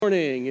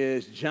Morning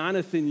is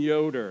Jonathan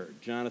Yoder.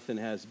 Jonathan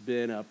has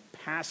been a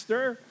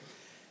pastor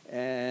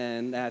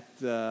and at,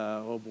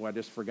 I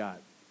just forgot,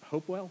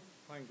 Hopewell?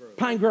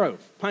 Pine Grove.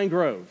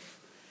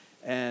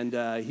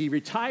 And he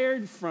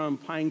retired from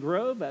Pine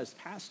Grove as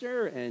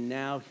pastor, and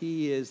now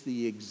he is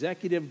the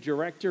executive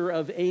director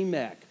of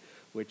AMEC,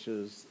 which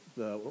is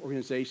the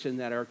organization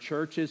that our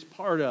church is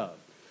part of.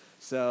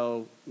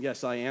 So,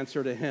 yes, I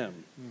answer to him.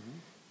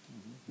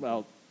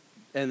 Well,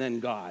 and then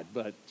God,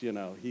 but,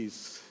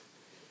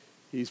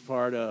 He's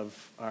part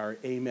of our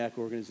AMEC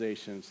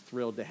organization. It's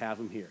thrilled to have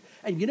him here.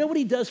 And you know what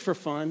he does for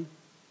fun?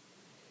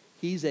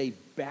 He's a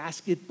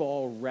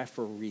basketball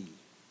referee.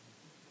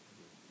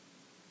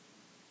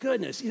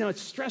 Goodness,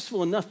 it's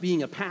stressful enough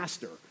being a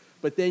pastor,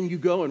 but then you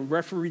go and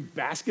referee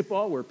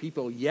basketball where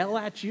people yell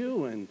at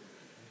you, and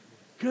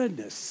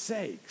goodness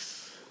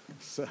sakes.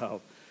 So,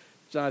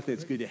 Jonathan,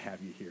 it's good to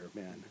have you here,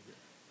 man.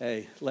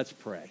 Hey, let's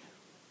pray.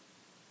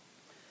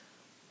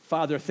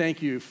 Father,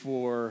 thank you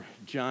for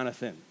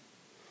Jonathan.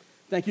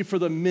 Thank you for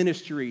the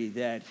ministry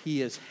that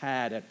he has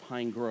had at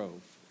Pine Grove.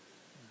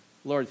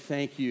 Lord,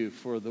 thank you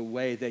for the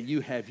way that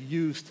you have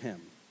used him.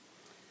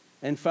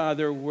 And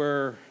Father,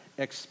 we're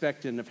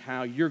expectant of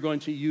how you're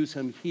going to use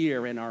him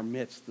here in our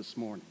midst this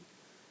morning.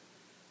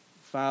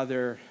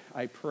 Father,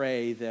 I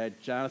pray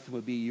that Jonathan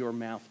would be your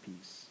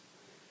mouthpiece.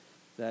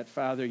 That,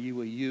 Father, you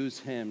will use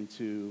him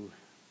to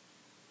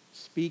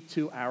speak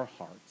to our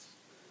hearts.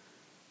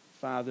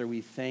 Father,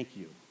 we thank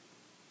you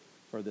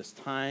for this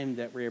time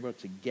that we're able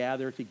to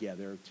gather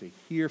together to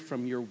hear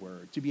from your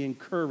word, to be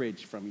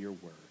encouraged from your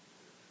word.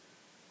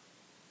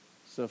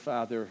 So,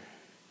 Father,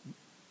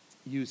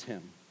 use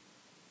him.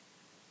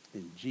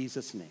 In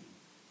Jesus' name,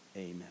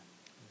 amen.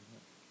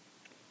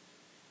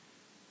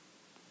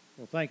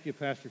 Well, thank you,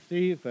 Pastor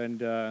Steve,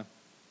 and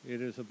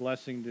it is a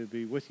blessing to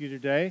be with you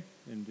today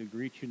and to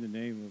greet you in the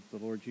name of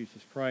the Lord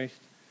Jesus Christ.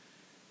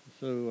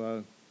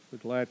 So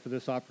glad for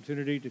this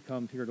opportunity to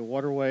come here to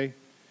Waterway.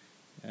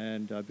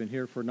 And I've been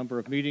here for a number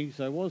of meetings.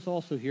 I was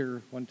also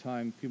here one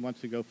time a few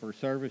months ago for a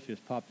service,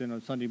 just popped in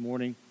on Sunday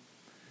morning.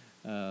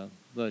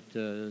 But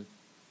been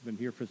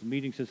here for some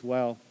meetings as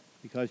well,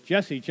 because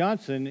Jesse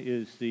Johnson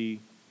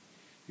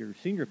your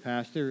senior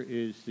pastor,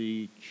 is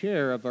the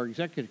chair of our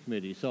executive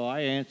committee. So I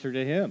answer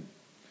to him.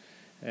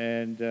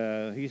 And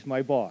he's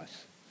my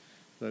boss.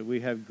 But we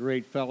have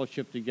great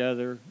fellowship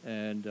together,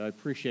 and I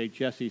appreciate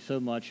Jesse so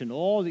much and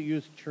all that you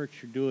as a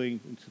church are doing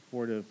in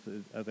support of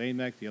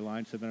AMEC, the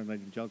Alliance of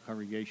Evangelical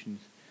Congregations,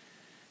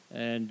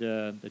 and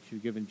that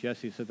you've given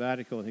Jesse a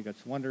sabbatical. I think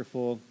that's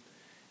wonderful,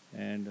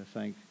 and I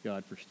thank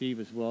God for Steve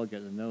as well,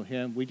 getting to know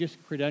him. We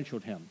just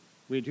credentialed him.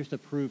 We had just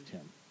approved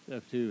him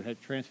to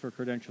transfer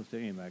credentials to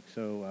AMEC,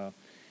 so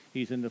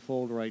he's in the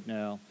fold right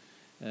now,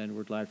 and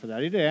we're glad for that.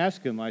 I did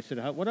ask him, I said,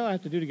 what do I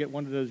have to do to get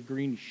one of those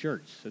green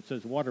shirts that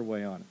says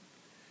Waterway on it?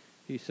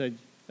 He said,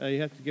 you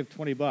have to give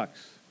 $20.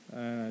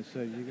 And I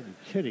said, you're going to be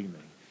kidding me.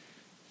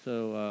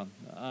 So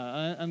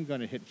I'm going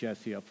to hit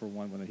Jesse up for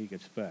one when he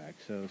gets back.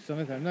 So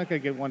I'm not going to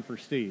get one for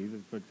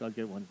Steve, but I'll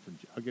get one from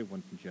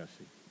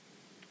Jesse.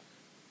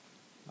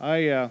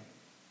 I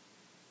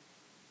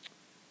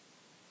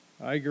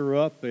grew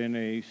up in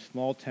a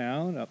small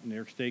town up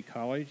near State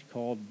College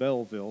called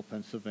Belleville,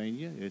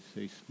 Pennsylvania. It's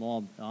a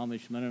small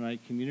Amish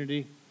Mennonite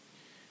community,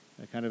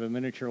 kind of a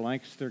miniature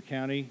Lancaster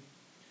County.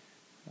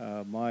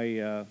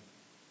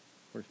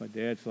 Of course, my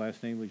dad's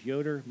last name was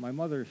Yoder. My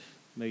mother's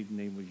maiden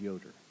name was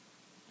Yoder.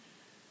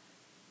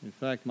 In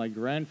fact, my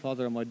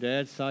grandfather on my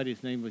dad's side,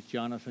 his name was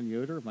Jonathan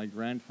Yoder. My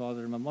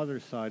grandfather on my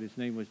mother's side, his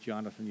name was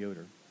Jonathan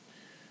Yoder.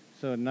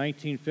 So in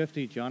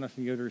 1950,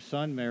 Jonathan Yoder's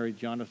son married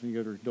Jonathan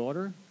Yoder's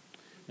daughter.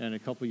 And a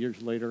couple years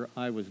later,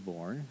 I was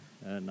born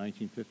in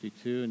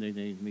 1952, and they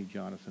named me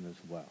Jonathan as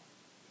well.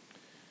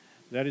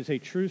 That is a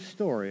true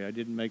story. I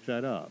didn't make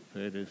that up.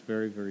 It is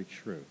very, very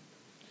true.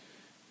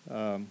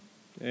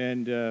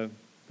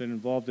 Been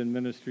involved in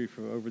ministry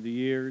for over the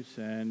years,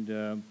 and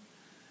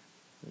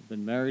I've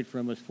been married for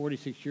almost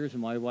 46 years,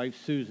 and my wife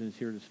Susan's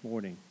here this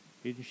morning.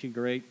 Isn't she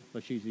great?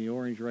 But she's the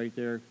orange right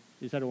there.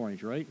 Is that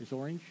orange, right? Is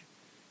orange?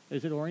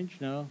 Is it orange?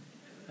 No?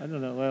 I don't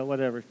know. Well,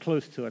 whatever.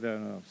 Close to it. I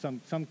don't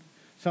know.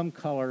 Some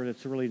color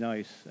that's really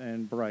nice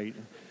and bright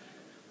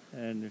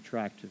and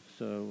attractive.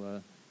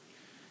 So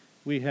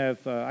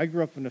I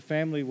grew up in a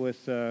family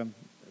with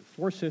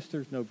 4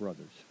 sisters, no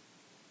brothers.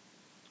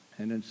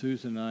 And then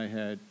Susan and I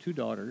had 2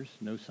 daughters,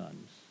 no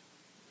sons.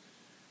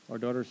 Our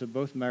daughters are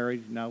both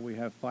married. Now we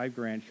have 5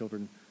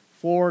 grandchildren.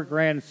 4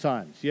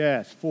 grandsons.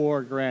 Yes,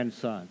 4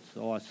 grandsons.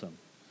 Awesome.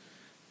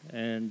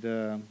 And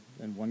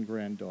 1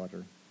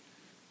 granddaughter.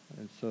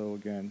 And so,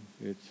 again,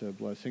 it's a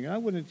blessing. I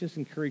want to just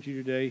encourage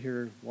you today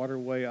here at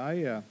Waterway.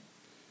 I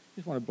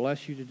just want to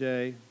bless you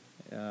today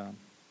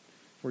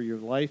for your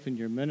life and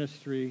your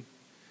ministry.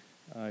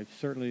 I've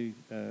certainly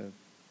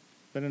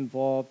been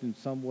involved in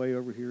some way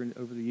over here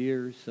over the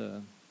years,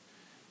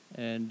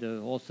 and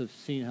also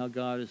seen how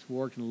God has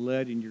worked and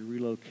led in your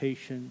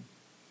relocation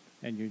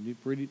and your new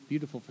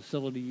beautiful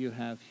facility you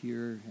have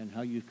here, and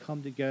how you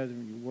come together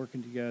and you're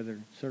working together,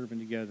 serving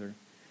together.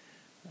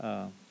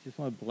 Just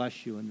want to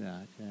bless you in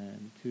that.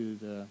 And to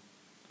the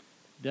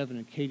Devin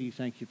and Katie,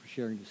 thank you for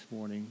sharing this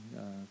morning.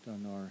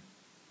 On our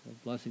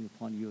blessing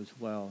upon you as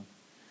well.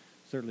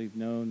 Certainly have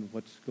known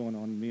what's going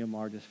on in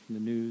Myanmar just from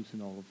the news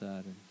and all of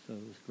that. And so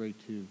it was great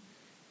to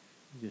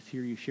just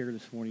hear you share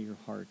this morning your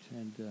heart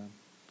and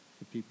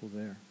the people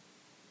there.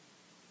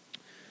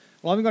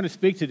 Well, I'm going to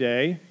speak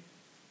today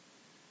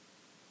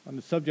on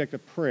the subject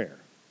of prayer.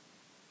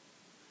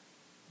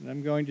 And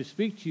I'm going to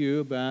speak to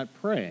you about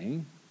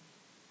praying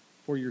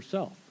for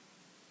yourself.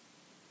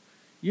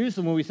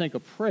 Usually when we think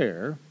of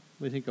prayer,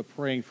 we think of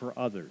praying for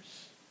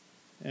others.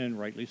 And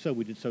rightly so.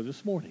 We did so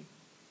this morning.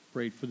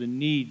 Prayed for the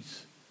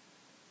needs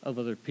of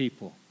other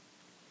people.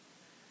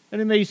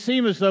 And it may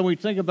seem as though we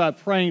think about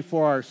praying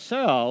for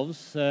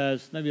ourselves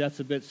as maybe that's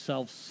a bit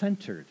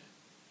self-centered.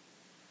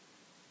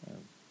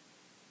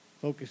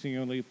 Focusing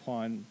only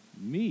upon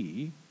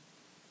me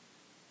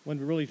when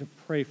we're really to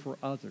pray for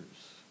others.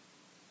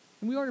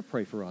 And we are to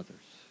pray for others.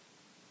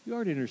 We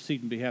are to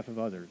intercede on behalf of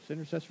others.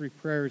 Intercessory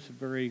prayer is a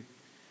very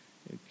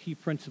key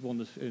principle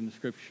in the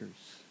Scriptures.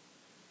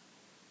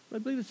 But I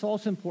believe it's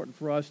also important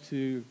for us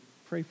to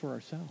pray for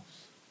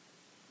ourselves.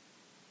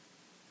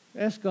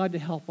 Ask God to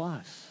help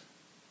us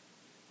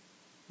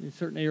in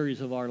certain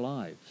areas of our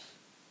lives,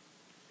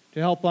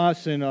 to help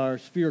us in our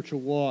spiritual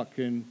walk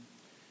and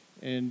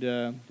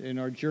in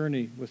our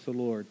journey with the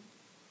Lord.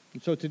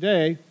 And so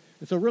today,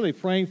 really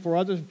praying for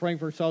others and praying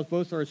for ourselves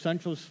both are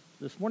essentials.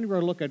 This morning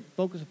we're going to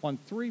focus upon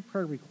 3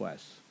 prayer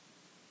requests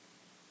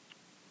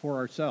for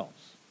ourselves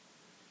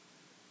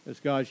as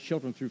God's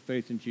children through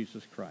faith in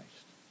Jesus Christ.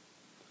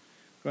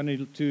 We're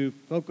going to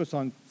focus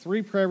on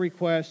 3 prayer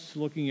requests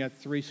looking at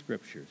 3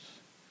 scriptures.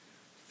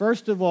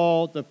 First of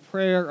all, the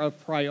prayer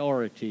of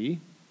priority,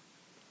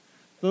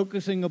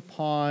 focusing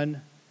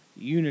upon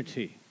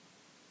unity.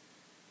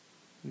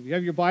 If you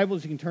have your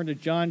Bibles, you can turn to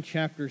John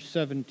chapter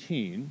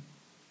 17.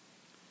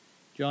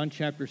 John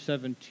chapter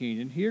 17.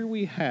 And here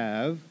we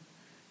have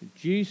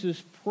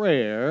Jesus'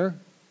 prayer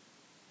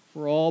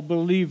for all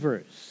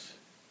believers.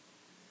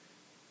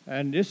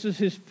 And this is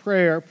his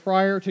prayer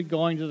prior to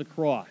going to the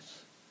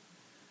cross.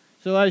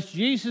 So as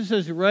Jesus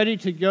is ready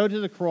to go to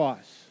the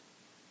cross,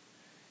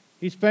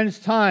 he spends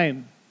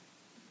time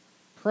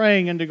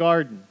praying in the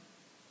garden.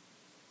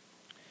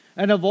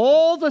 And of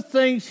all the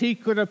things he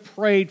could have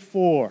prayed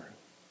for,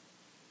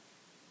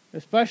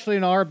 especially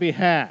in our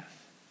behalf,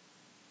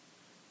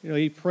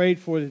 he prayed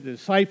for the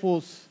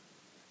disciples.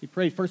 He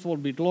prayed, first of all,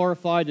 to be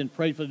glorified, and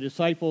prayed for the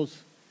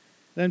disciples,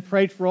 then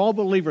prayed for all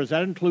believers.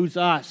 That includes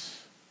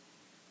us.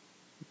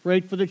 He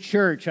prayed for the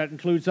church. That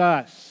includes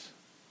us.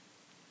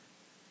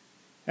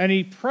 And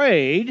he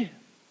prayed,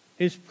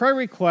 his prayer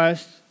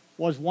request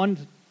was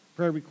one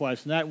prayer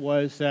request, and that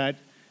was that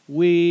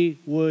we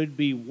would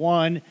be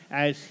one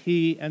as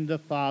he and the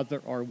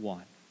Father are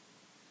one.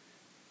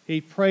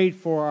 He prayed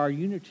for our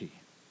unity,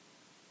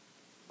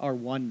 our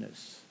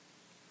oneness.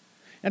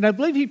 And I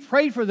believe he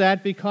prayed for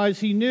that because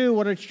he knew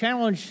what a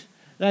challenge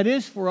that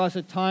is for us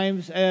at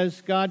times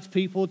as God's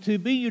people to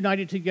be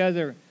united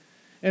together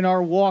in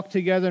our walk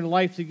together and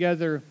life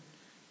together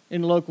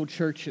in local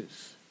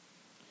churches.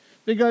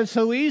 Because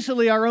so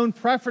easily our own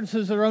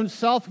preferences, our own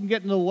self can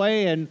get in the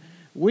way, and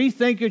we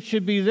think it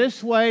should be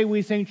this way,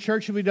 we think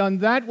church should be done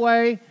that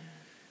way,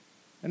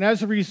 and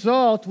as a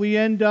result, we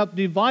end up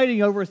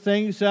dividing over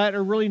things that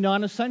are really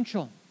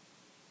non-essential.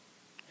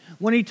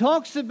 When he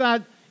talks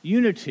about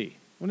unity,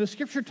 when the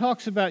Scripture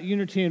talks about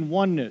unity and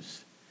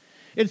oneness,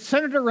 it's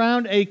centered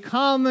around a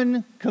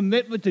common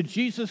commitment to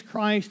Jesus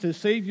Christ as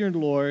Savior and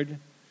Lord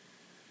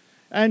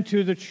and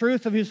to the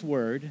truth of his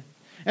Word.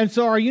 And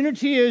so our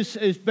unity is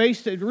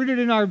rooted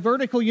in our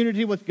vertical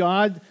unity with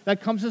God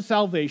that comes to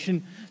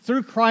salvation.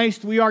 Through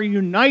Christ, we are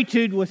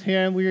united with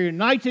him. We are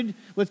united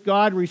with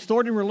God,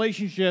 restored in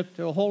relationship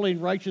to a holy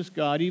and righteous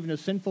God, even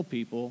as sinful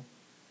people.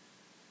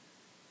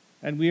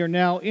 And we are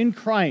now in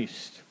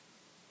Christ.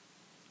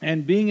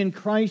 And being in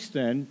Christ,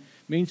 then,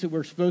 means that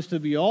we're supposed to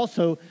be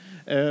also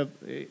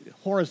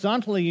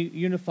horizontally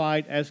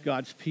unified as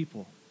God's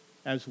people,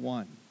 as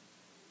one.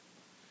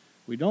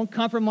 We don't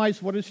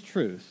compromise what is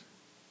truth,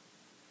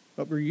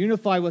 but we're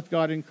unified with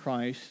God in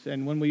Christ,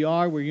 and when we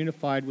are, we're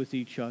unified with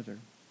each other.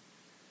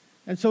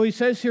 And so he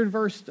says here in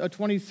verse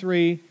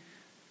 23,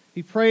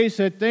 he prays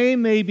that they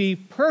may be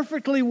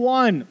perfectly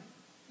one,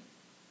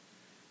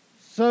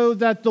 so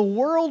that the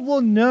world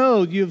will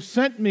know you have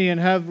sent me and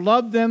have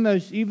loved them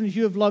even as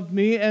you have loved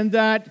me, and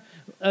that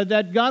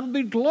God will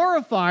be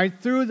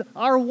glorified through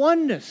our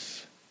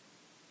oneness.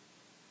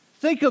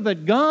 Think of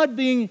it, God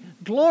being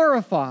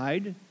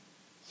glorified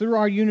through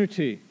our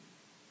unity.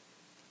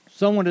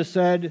 Someone has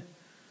said,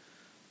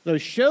 the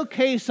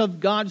showcase of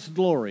God's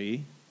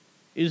glory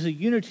is the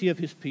unity of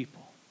his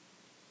people.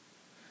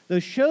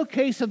 The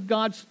showcase of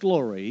God's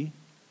glory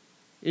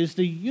is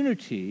the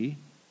unity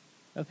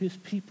of his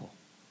people.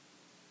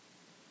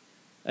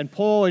 And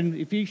Paul in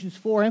Ephesians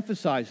 4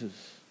 emphasizes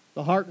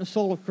the heart and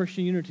soul of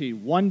Christian unity.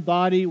 One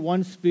body,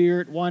 one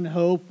spirit, one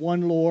hope,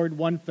 one Lord,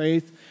 one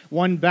faith,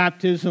 one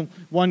baptism,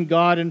 one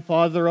God and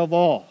Father of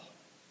all.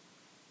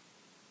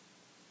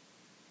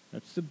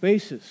 That's the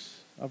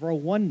basis of our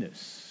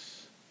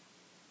oneness.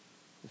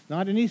 It's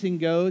not anything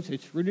goes,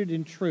 it's rooted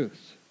in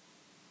truth.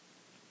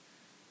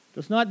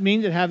 Does not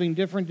mean that having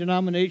different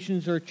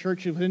denominations or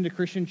churches within the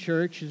Christian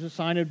church is a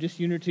sign of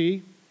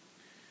disunity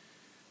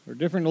or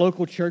different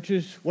local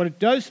churches. What it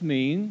does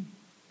mean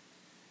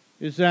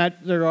is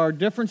that there are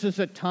differences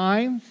at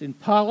times in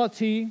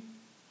polity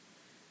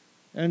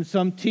and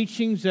some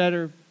teachings that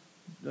are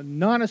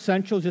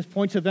non-essential, just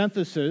points of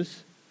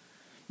emphasis.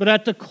 But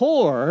at the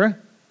core,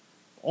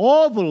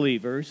 all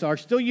believers are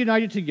still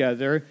united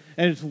together,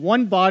 and it's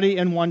one body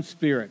and one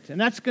spirit. And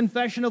that's a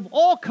confession of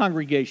all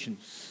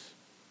congregations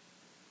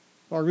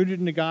who are rooted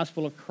in the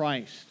gospel of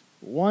Christ.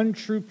 One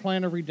true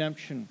plan of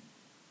redemption,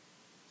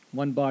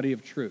 one body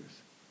of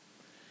truth.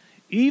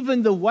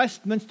 Even the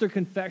Westminster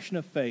Confession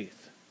of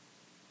Faith,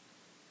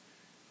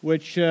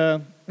 which,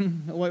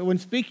 when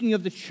speaking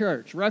of the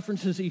church,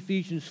 references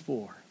Ephesians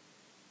 4,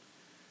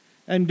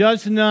 and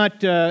does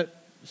not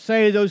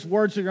say those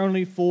words are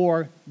only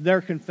for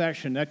their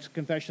confession. That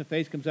confession of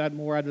faith comes out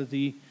more out of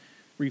the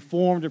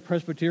Reformed or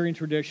Presbyterian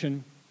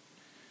tradition.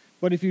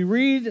 But if you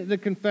read the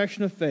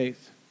Confession of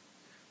Faith,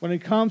 when it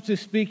comes to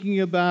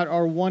speaking about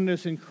our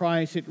oneness in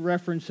Christ, it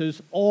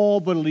references all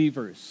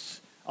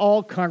believers,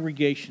 all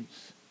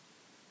congregations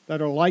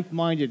that are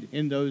like-minded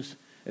in those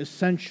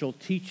essential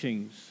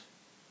teachings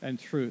and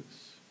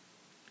truths.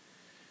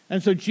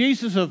 And so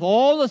Jesus, of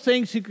all the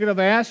things he could have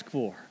asked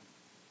for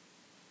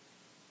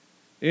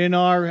on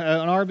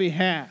our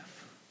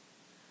behalf,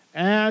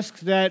 asks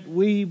that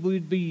we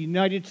would be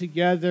united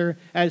together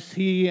as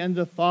he and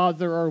the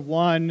Father are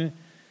one,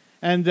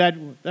 and that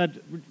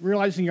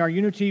realizing our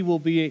unity will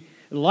be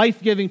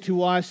life-giving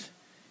to us.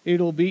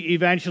 It'll be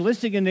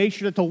evangelistic in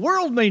nature that the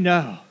world may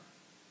know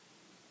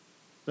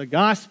the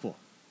gospel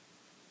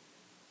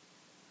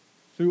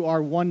through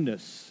our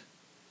oneness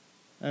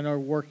and our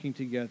working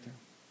together.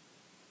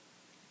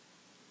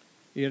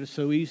 Yet it's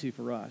so easy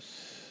for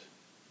us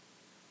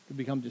to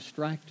become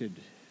distracted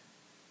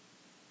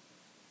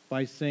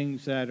by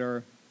things that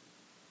are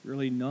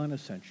really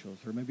non-essentials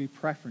or maybe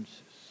preferences.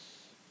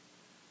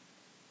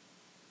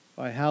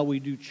 By how we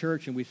do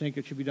church, and we think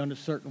it should be done a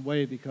certain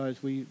way because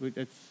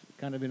it's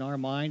kind of in our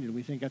mind, and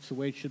we think that's the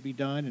way it should be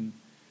done. And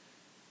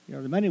there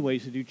are many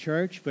ways to do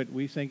church, but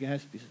we think it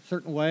has to be a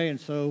certain way, and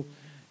so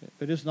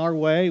if it isn't our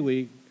way,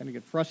 we kind of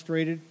get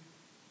frustrated.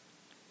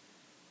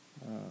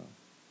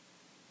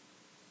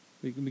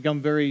 We can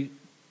become very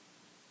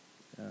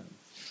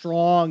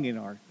strong in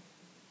our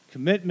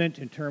commitment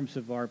in terms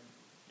of our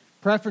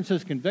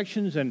preferences,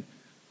 convictions, and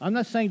I'm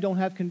not saying don't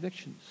have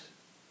convictions.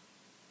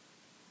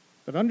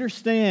 But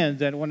understand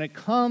that when it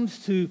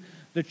comes to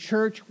the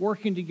church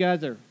working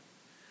together,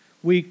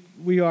 we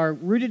are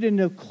rooted in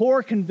the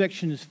core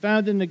convictions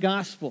found in the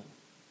gospel,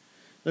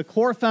 the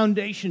core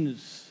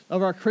foundations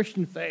of our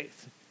Christian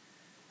faith.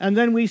 And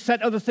then we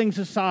set other things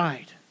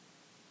aside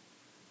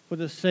for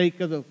the sake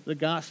of the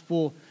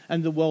gospel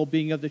and the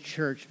well-being of the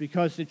church.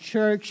 Because the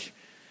church,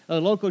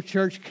 a local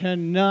church,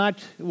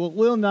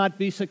 will not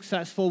be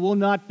successful, will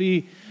not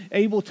be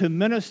able to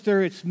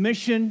minister its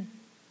mission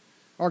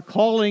or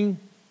calling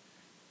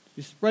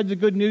to spread the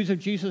good news of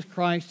Jesus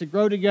Christ, to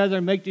grow together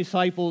and make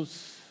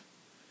disciples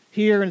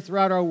here and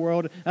throughout our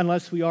world,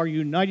 unless we are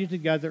united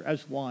together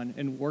as one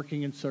and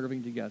working and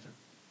serving together.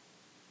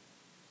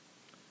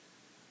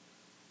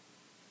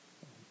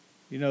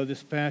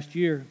 This past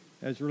year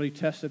has really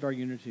tested our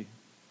unity.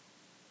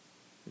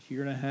 This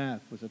year and a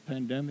half with a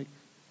pandemic,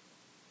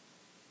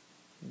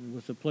 and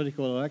with the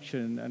political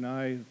election, and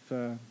it's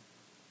been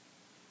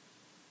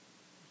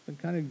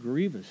kind of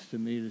grievous to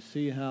me to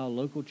see how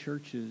local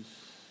churches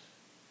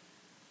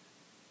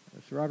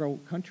throughout our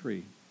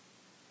country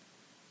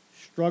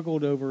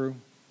struggled over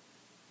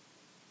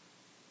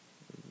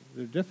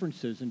the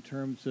differences in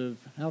terms of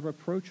how to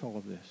approach all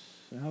of this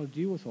and how to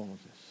deal with all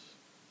of this.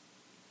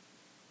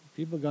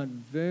 People got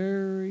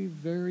very,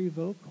 very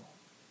vocal.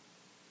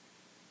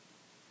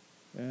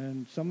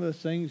 And some of the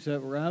things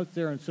that were out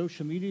there on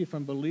social media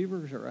from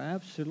believers are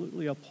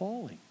absolutely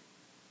appalling.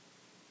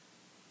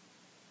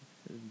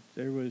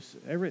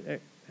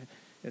 It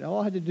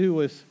all had to do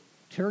with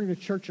tearing the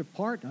church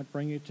apart, not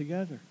bringing it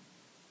together.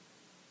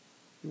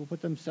 People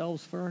put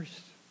themselves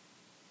first.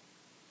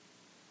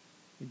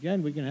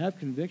 Again, we can have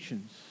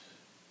convictions.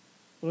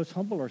 But let's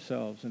humble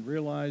ourselves and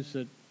realize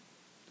that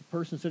the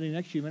person sitting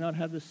next to you may not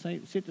have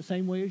see it the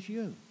same way as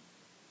you.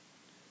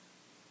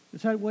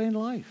 It's that way in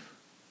life.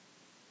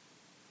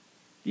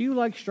 Do you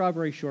like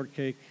strawberry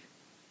shortcake?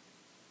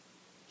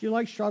 Do you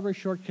like strawberry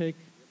shortcake?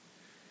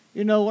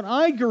 When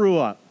I grew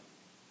up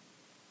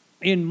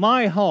in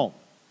my home,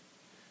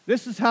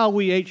 this is how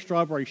we ate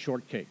strawberry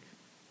shortcake.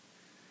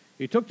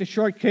 You took the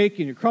shortcake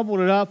and you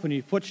crumbled it up and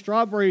you put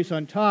strawberries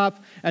on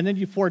top, and then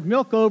you poured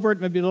milk over it,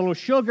 maybe a little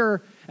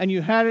sugar, and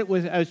you had it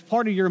as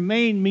part of your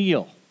main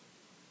meal.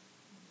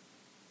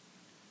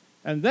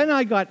 And then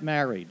I got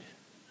married.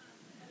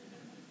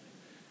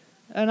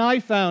 And I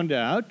found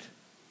out,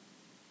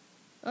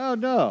 oh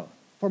no,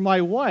 for my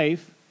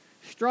wife,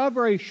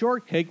 strawberry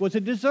shortcake was a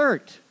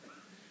dessert.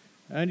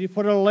 And you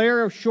put a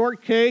layer of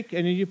shortcake,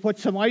 and then you put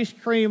some ice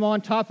cream on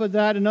top of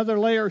that, another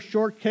layer of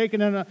shortcake,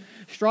 and then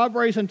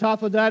strawberries on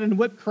top of that, and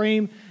whipped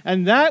cream.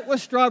 And that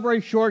was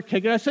strawberry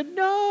shortcake. And I said,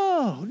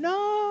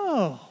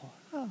 no.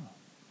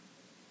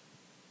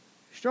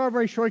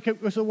 Strawberry shortcake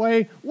was the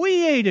way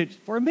we ate it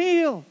for a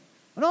meal.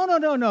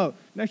 No.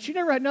 No, she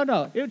never had,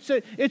 no.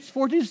 It's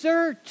for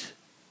dessert.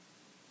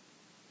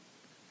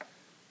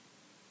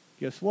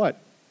 Guess what?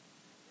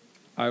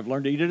 I've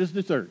learned to eat it as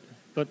dessert.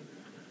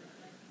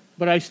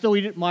 But I still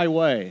eat it my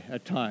way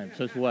at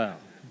times as well.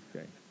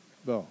 Okay,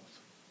 both.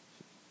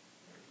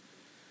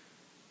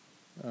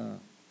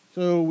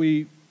 So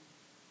we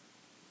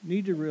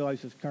need to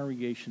realize as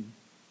congregation,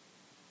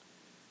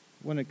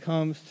 when it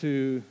comes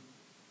to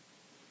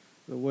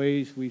the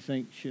ways we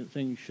think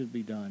things should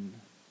be done,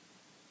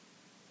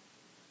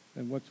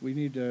 and what we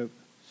need to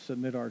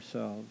submit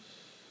ourselves,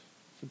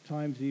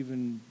 sometimes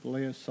even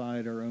lay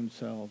aside our own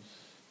selves.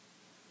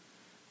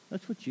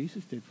 That's what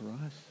Jesus did for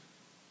us.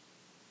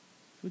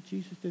 What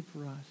Jesus did for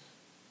us.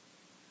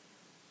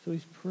 So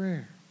his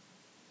prayer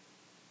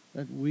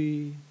that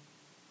we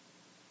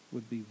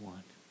would be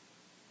one.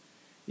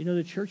 You know,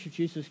 the Church of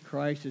Jesus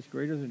Christ is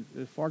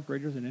far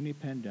greater than any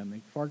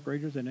pandemic, far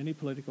greater than any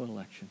political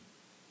election.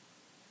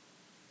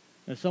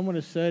 As someone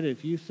has said,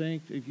 if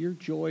your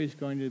joy is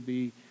going to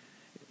be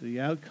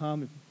the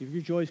outcome, if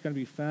your joy is going to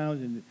be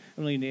found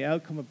only in the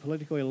outcome of a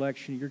political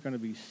election, you're going to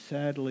be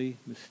sadly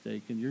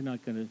mistaken. You're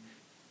not going to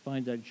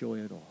find that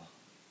joy at all.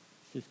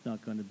 It's just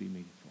not going to be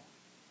meaningful.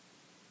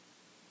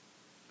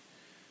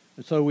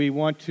 And so we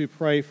want to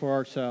pray for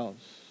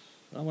ourselves.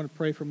 I want to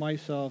pray for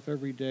myself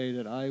every day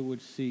that I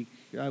would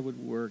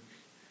work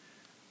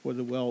for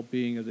the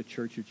well-being of the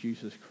Church of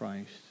Jesus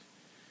Christ.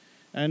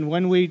 And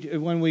when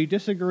we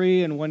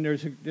disagree and when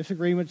there's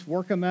disagreements,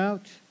 work them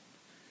out.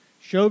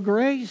 Show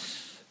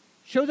grace.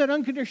 Show that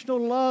unconditional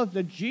love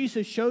that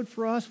Jesus showed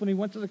for us when he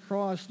went to the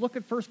cross. Look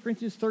at 1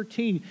 Corinthians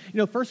 13. You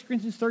know, 1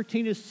 Corinthians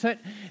 13 is set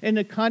in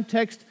the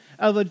context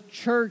of a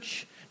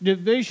church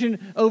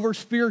division over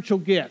spiritual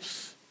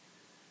gifts.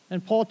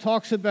 And Paul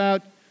talks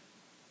about,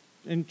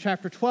 in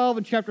chapter 12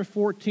 and chapter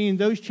 14,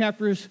 those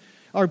chapters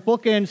are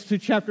bookends to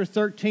chapter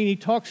 13. He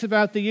talks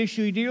about the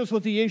issue, he deals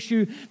with the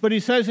issue, but he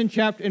says in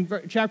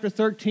chapter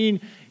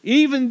 13,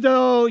 even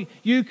though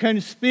you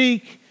can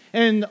speak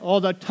in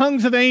all the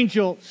tongues of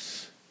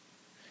angels,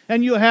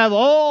 and you have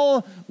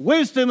all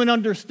wisdom and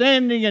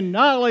understanding and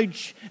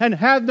knowledge, and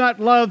have not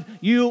love,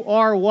 you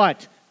are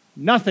what?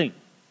 Nothing.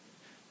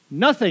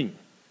 Nothing.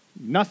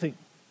 Nothing.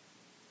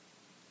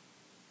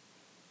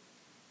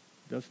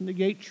 Doesn't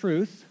negate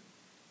truth.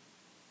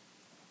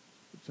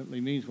 It simply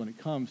means when it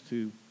comes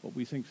to what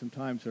we think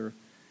sometimes are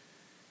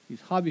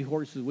these hobby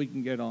horses we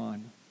can get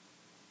on.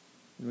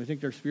 And we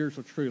think they're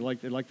spiritual truth.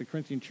 Like the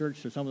Corinthian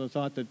church, some of them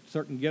thought that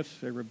certain gifts,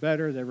 they were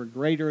better, they were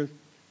greater,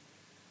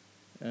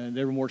 and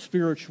they were more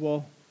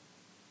spiritual.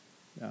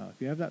 Now,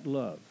 if you have that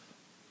love,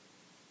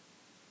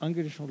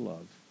 unconditional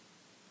love,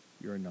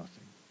 you're nothing.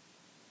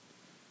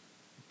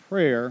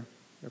 Prayer,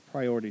 a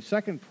priority.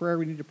 Second prayer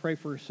we need to pray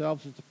for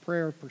ourselves is the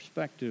prayer of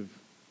perspective.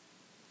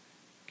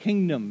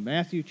 Kingdom,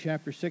 Matthew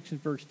chapter 6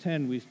 and verse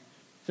 10. We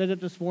said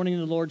it this morning in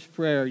the Lord's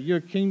Prayer.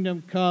 Your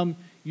kingdom come,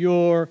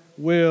 your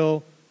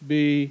will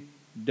be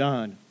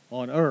done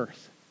on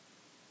earth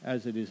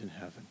as it is in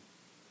heaven.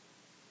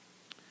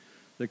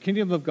 The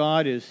kingdom of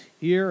God is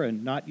here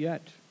and not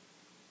yet.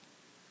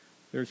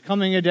 There's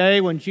coming a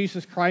day when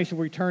Jesus Christ will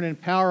return in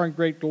power and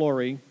great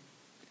glory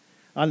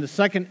on the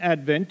second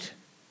advent,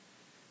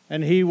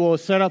 and he will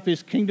set up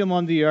his kingdom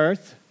on the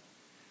earth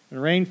and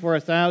reign for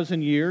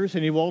 1,000 years,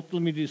 and he will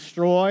ultimately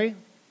destroy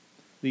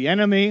the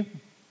enemy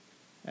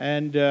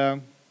and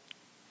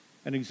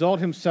exalt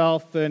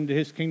himself, and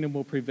his kingdom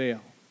will prevail.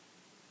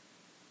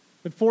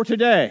 But for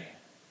today,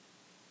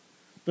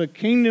 the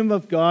kingdom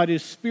of God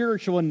is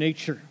spiritual in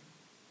nature.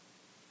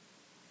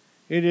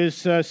 It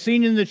is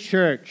seen in the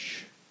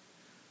church,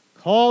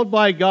 called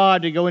by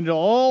God to go into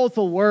all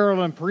the world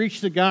and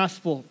preach the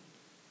gospel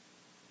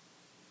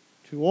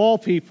to all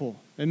people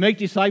and make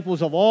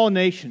disciples of all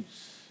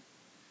nations.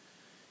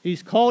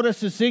 He's called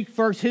us to seek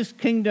first his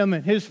kingdom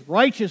and his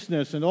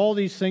righteousness, and all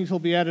these things will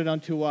be added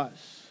unto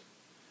us.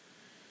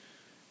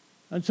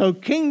 And so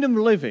kingdom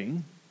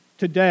living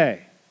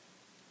today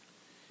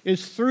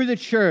is through the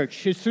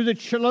church. It's through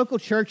the local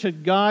church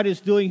that God is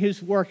doing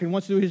his work and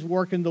wants to do his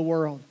work in the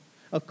world,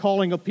 of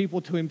calling a people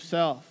to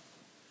himself,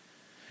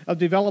 of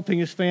developing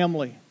his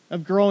family,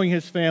 of growing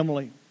his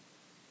family.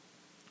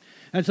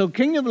 And so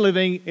kingdom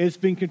living is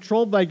being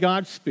controlled by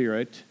God's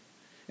Spirit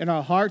in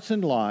our hearts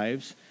and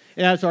lives,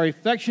 as our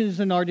affections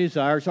and our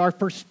desires. Our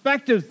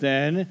perspective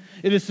then,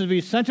 it is to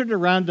be centered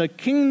around the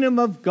kingdom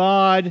of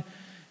God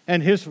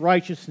and his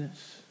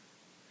righteousness.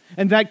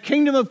 And that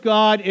kingdom of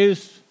God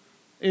is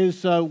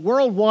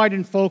worldwide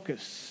in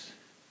focus.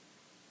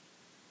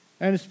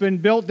 And it's been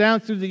built down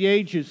through the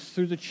ages,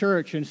 through the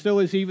church, and still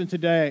is even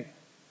today.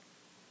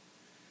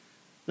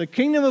 The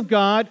kingdom of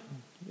God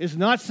is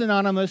not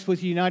synonymous with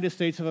the United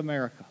States of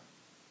America.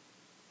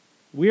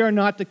 We are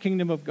not the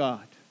kingdom of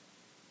God.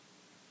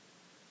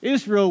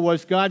 Israel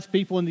was God's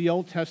people in the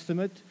Old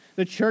Testament.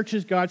 The church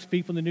is God's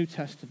people in the New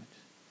Testament.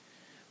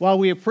 While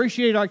we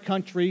appreciate our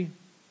country,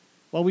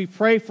 while we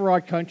pray for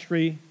our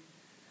country,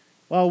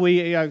 while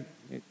we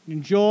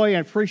enjoy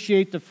and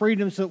appreciate the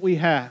freedoms that we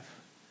have,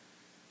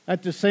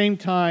 at the same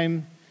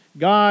time,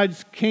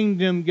 God's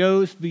kingdom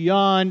goes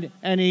beyond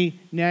any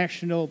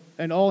national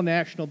and all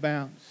national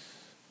bounds.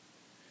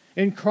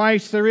 In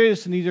Christ there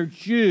is neither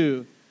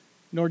Jew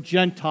nor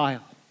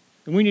Gentile.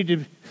 And we need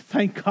to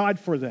thank God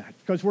for that,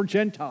 because we're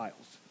Gentiles.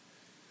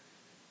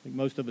 I think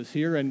most of us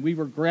here, and we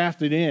were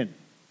grafted in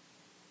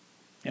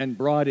and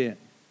brought in.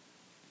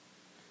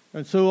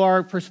 And so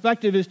our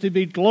perspective is to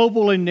be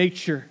global in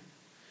nature.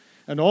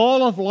 And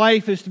all of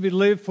life is to be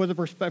lived from the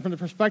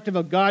perspective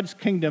of God's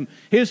kingdom,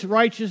 His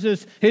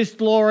righteousness, His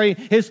glory,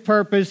 His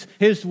purpose,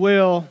 His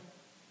will.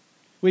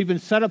 We've been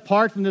set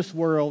apart from this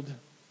world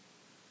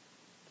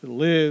to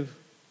live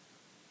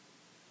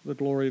the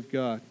glory of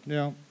God.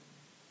 Now,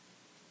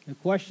 the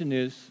question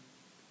is,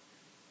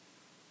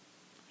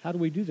 how do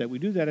we do that? We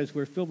do that as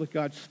we're filled with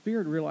God's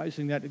Spirit,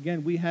 realizing that,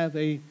 again, we have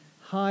a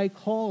high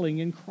calling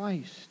in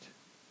Christ.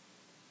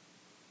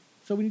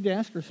 So we need to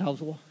ask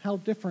ourselves, well, how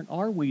different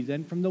are we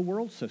then from the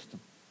world system?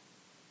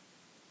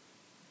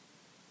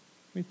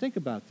 I mean, think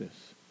about this.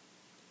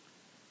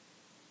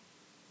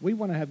 We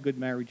want to have good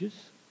marriages.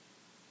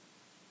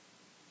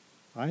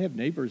 I have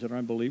neighbors that are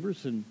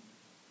unbelievers, and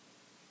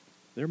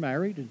they're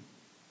married, and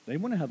they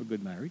want to have a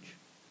good marriage.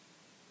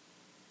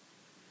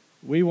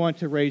 We want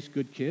to raise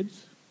good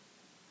kids.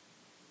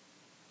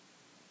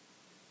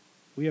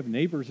 We have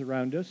neighbors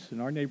around us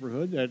in our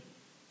neighborhood that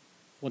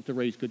want to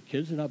raise good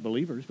kids. They're not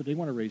believers, but they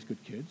want to raise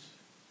good kids.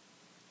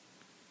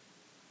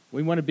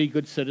 We want to be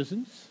good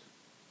citizens.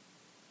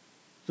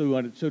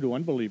 So do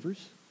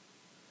unbelievers.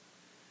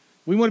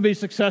 We want to be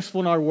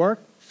successful in our work.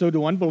 So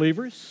do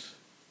unbelievers.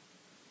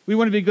 We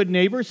want to be good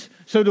neighbors.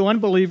 So do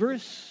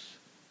unbelievers.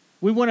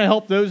 We want to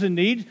help those in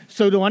need.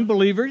 So do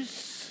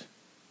unbelievers.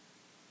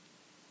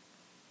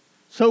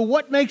 So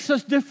what makes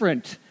us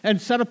different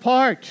and set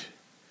apart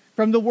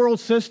from the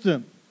world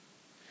system?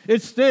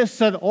 It's this,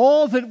 that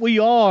all that we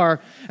are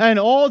and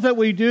all that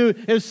we do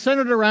is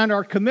centered around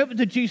our commitment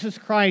to Jesus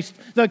Christ,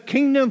 the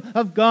kingdom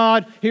of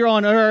God here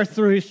on earth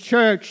through His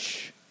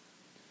church.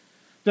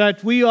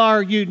 That we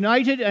are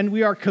united and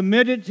we are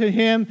committed to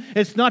Him.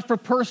 It's not for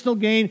personal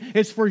gain,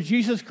 it's for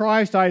Jesus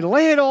Christ. I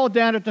lay it all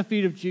down at the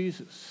feet of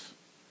Jesus.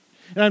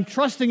 And I'm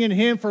trusting in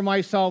Him for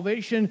my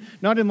salvation,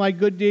 not in my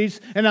good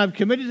deeds. And I'm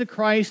committed to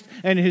Christ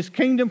and His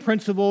kingdom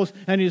principles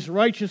and His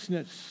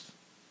righteousness.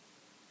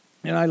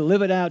 And I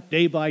live it out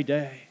day by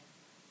day.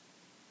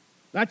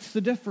 That's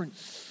the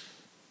difference.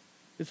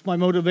 It's my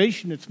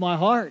motivation. It's my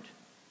heart.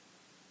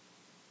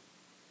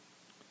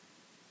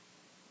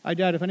 I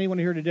doubt if anyone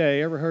here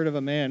today ever heard of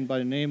a man by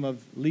the name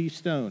of Lee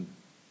Stone.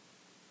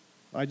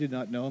 I did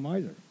not know him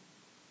either.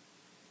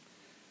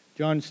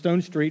 John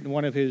Stonestreet, in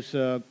one of his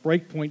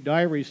Breakpoint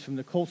diaries from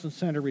the Colson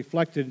Center,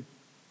 reflected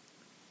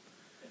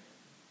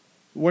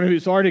one of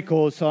his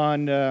articles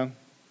on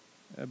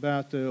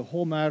about the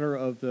whole matter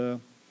of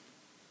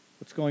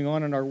what's going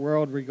on in our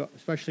world,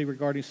 especially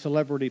regarding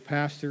celebrity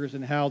pastors,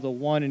 and how the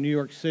one in New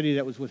York City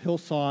that was with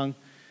Hillsong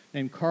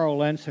named Carl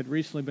Lentz had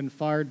recently been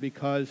fired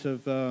because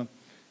of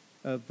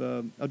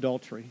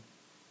adultery.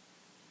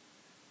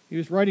 He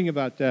was writing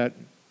about that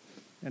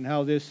and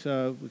how this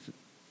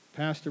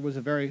pastor was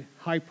a very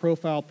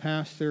high-profile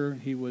pastor.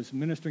 He was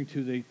ministering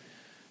to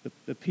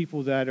the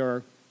people that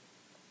are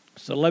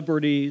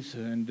celebrities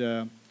and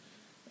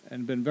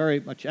been very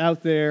much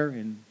out there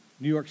in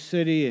New York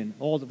City and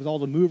with all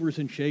the movers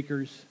and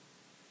shakers.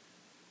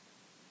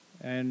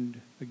 And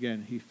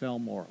again, he fell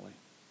morally.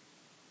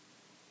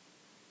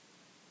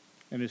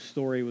 And his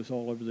story was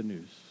all over the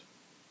news.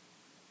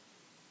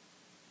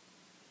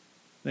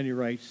 Then he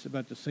writes,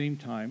 about the same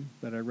time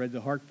that I read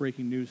the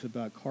heartbreaking news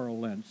about Carl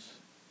Lentz,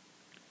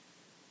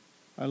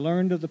 I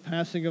learned of the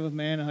passing of a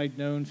man I'd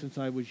known since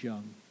I was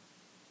young.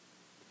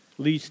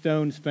 Lee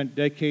Stone spent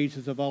decades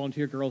as a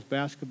volunteer girls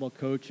basketball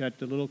coach at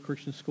the little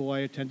Christian school I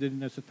attended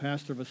and as a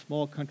pastor of a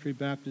small country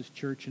Baptist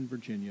church in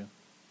Virginia.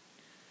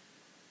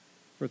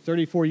 For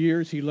 34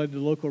 years, he led the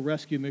local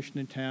rescue mission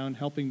in town,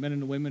 helping men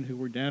and women who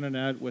were down and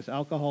out with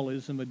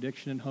alcoholism,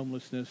 addiction, and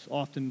homelessness,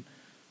 often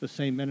the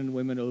same men and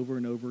women over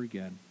and over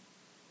again.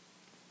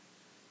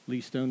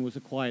 Lee Stone was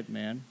a quiet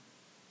man.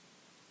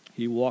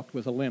 He walked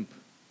with a limp.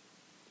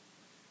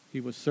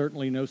 He was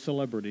certainly no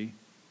celebrity.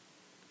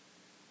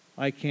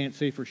 I can't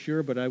say for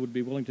sure, but I would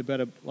be willing to bet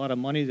a lot of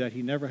money that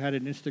he never had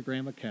an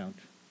Instagram account.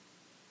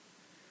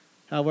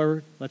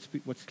 However,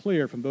 what's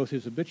clear from both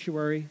his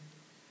obituary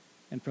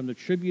and from the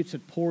tributes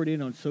that poured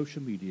in on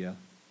social media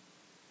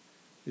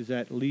is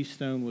that Lee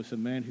Stone was a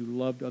man who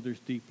loved others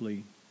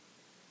deeply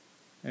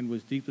and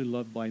was deeply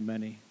loved by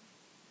many.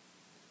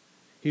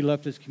 He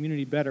left his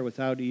community better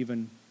without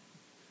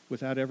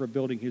ever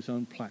building his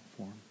own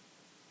platform.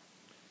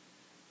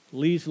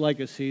 Lee's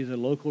legacy, the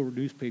local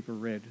newspaper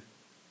read,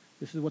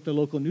 this is what the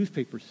local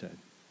newspaper said,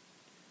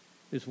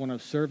 is one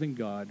of serving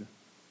God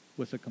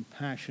with the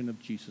compassion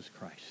of Jesus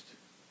Christ.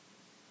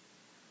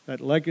 That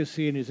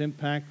legacy and his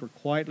impact were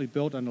quietly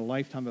built on a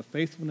lifetime of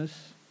faithfulness.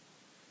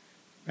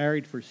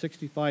 Married for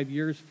 65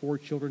 years, 4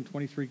 children,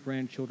 23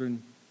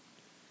 grandchildren.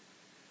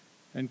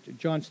 And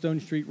John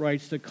Stonestreet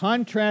writes, the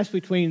contrast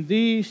between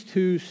these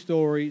two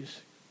stories,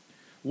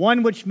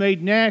 one which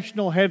made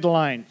national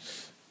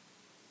headlines,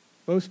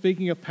 both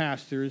speaking of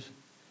pastors,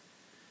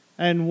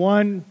 and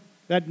one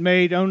that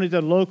made only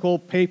the local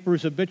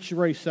paper's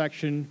obituary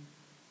section,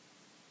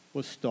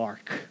 was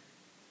stark.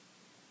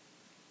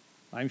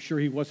 I'm sure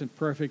he wasn't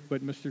perfect,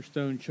 but Mr.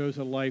 Stone chose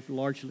a life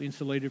largely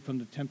insulated from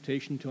the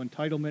temptation to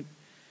entitlement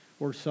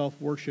or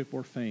self-worship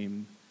or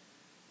fame,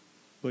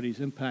 but his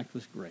impact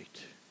was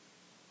great.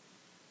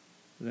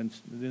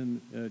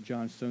 Then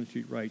John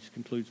Stonestreet writes,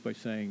 concludes by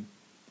saying,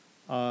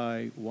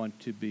 I want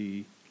to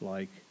be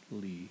like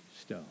Lee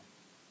Stone.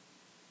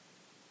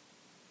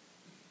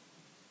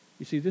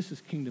 You see, this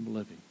is kingdom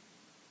living,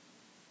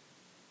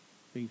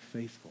 being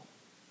faithful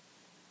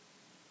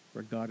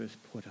where God has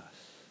put us,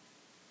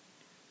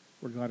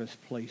 where God has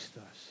placed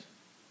us,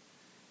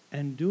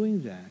 and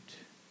doing that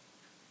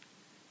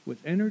with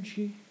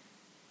energy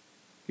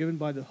given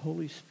by the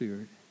Holy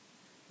Spirit,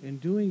 and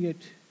doing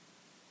it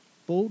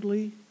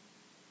boldly,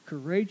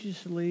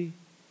 courageously,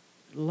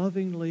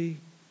 lovingly,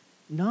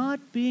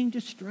 not being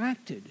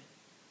distracted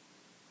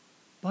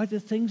by the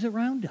things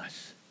around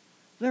us.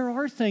 There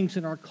are things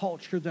in our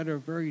culture that are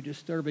very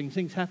disturbing,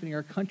 things happening in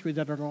our country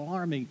that are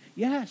alarming.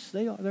 Yes,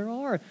 there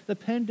are. The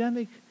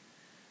pandemic,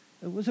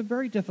 it was a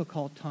very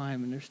difficult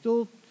time, and there's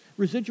still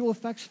residual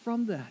effects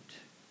from that.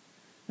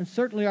 And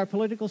certainly our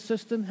political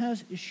system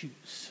has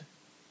issues.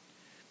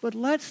 But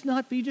let's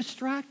not be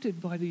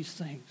distracted by these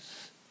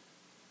things.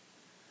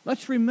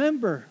 Let's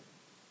remember,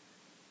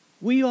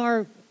 we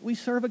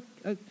serve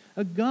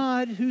a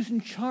God who's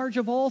in charge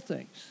of all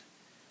things.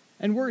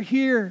 And we're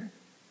here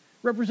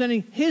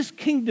representing his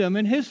kingdom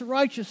and his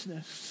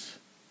righteousness.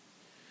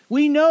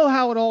 We know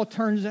how it all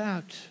turns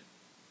out.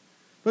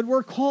 But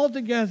we're called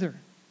together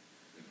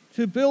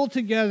to build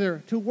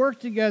together, to work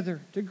together,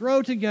 to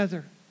grow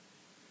together,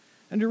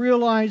 and to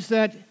realize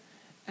that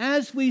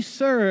as we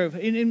serve,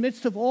 in the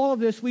midst of all of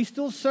this, we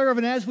still serve,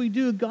 and as we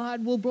do,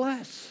 God will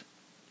bless.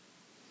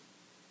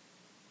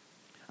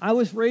 I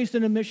was raised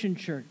in a mission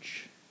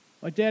church.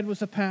 My dad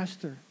was a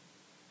pastor.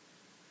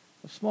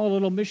 A small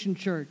little mission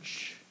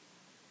church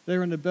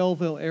there in the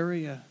Belleville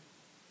area.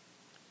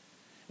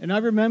 And I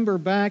remember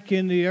back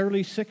in the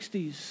early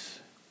 60s,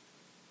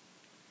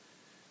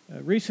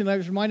 recently I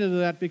was reminded of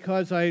that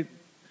because I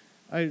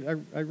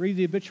read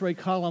the obituary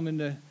column in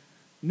the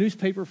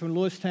newspaper from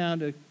Lewistown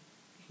to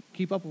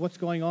keep up with what's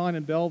going on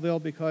in Belleville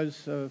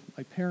because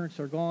my parents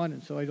are gone,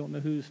 and so I don't know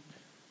who's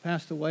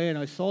passed away. And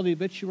I saw the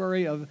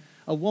obituary of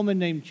a woman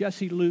named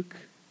Jessie Luke.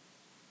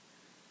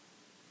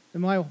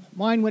 And my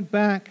mind went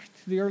back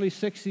to the early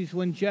 60s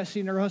when Jessie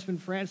and her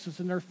husband Francis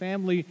and their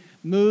family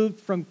moved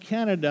from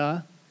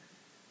Canada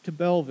to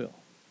Belleville.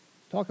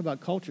 Talk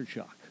about culture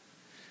shock.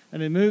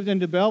 And they moved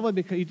into Belleville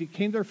because he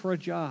came there for a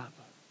job,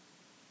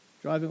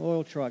 driving an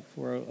oil truck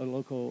for a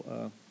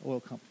local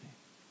oil company.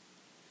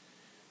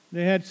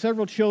 They had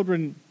several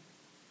children,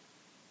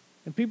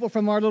 and people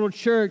from our little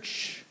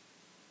church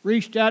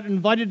reached out and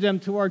invited them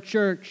to our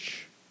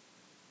church.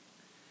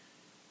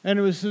 And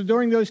it was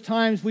during those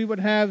times we would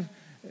have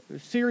a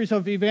series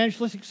of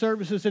evangelistic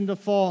services in the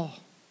fall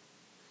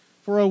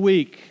for a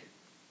week.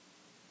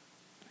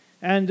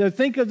 And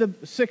think of the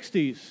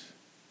 60s.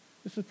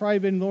 This has probably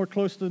been more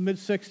close to the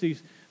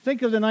mid-60s.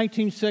 Think of the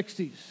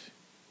 1960s.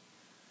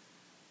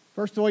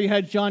 First of all, you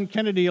had John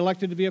Kennedy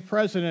elected to be a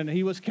president.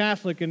 He was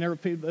Catholic, and there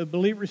were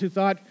believers who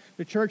thought,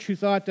 the church who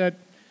thought that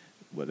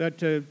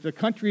the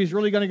country is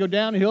really going to go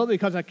downhill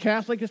because a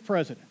Catholic is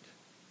president.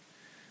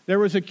 There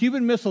was a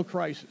Cuban Missile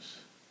Crisis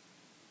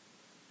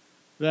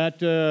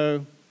that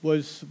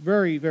was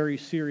very, very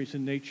serious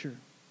in nature.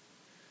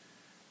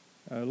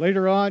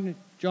 Later on,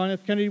 John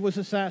F. Kennedy was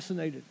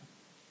assassinated.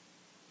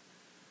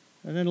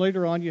 And then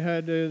later on, you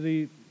had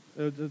the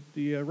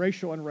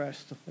racial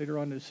unrest later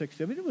on in the 60s.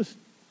 I mean, it was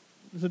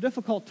a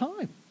difficult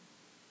time.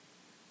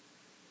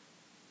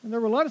 And there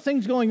were a lot of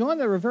things going on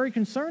that were very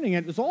concerning.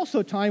 And it was also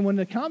a time when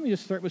the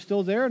communist threat was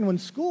still there, and when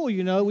school,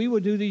 we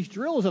would do these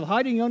drills of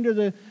hiding under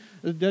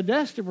the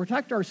desk to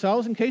protect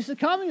ourselves in case the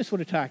communists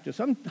would attack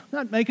us. I'm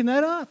not making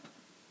that up.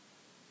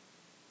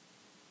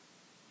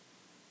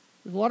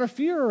 There's a lot of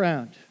fear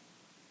around.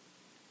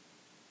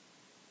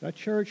 That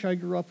church I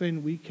grew up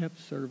in, we kept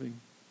serving.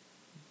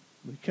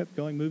 We kept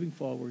going, moving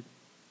forward.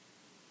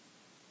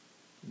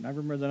 And I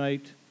remember the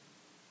night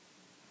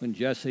when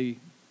Jesse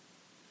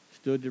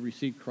stood to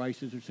receive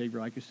Christ as her Savior.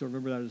 I can still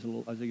remember that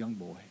as a young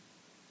boy.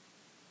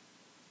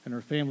 And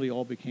her family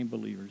all became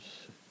believers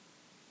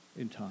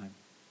in time.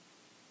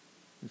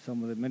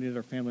 And many of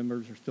their family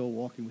members are still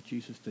walking with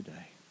Jesus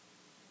today.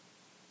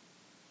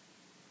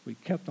 We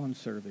kept on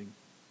serving,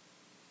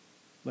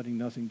 letting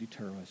nothing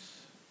deter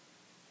us,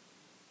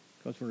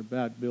 because we're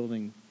about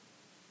building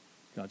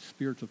God's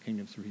spiritual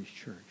kingdom through his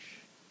church.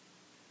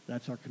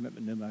 That's our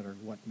commitment no matter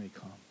what may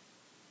come.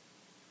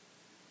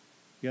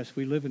 Yes,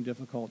 we live in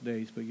difficult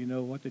days, but you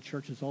know what? The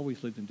church has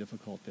always lived in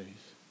difficult days.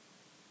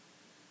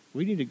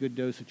 We need a good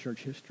dose of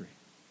church history.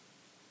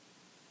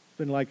 It's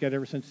been like that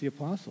ever since the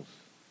apostles.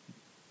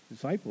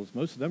 Disciples,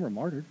 most of them were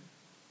martyred.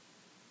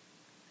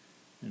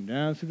 And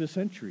down through the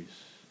centuries,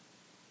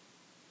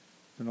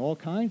 and all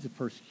kinds of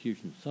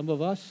persecutions. Some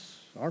of us,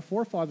 our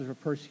forefathers were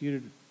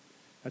persecuted.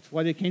 That's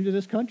why they came to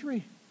this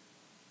country.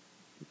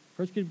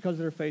 Persecuted because of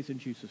their faith in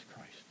Jesus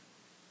Christ.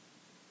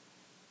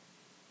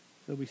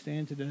 So we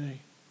stand today,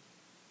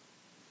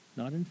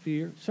 not in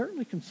fear,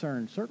 certainly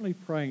concerned, certainly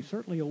praying,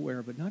 certainly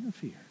aware, but not in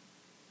fear.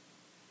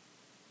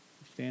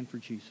 We stand for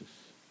Jesus.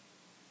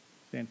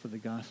 Stand for the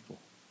gospel.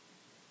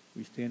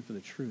 We stand for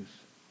the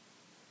truth.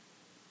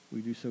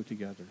 We do so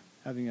together,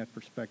 having that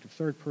perspective.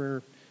 Third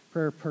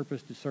prayer,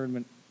 purpose,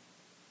 discernment.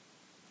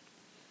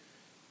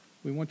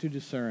 We want to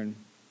discern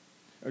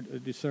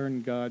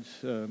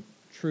God's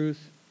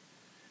truth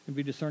and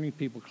be discerning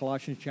people.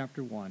 Colossians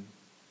chapter 1.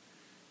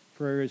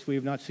 Prayer is, we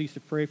have not ceased to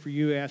pray for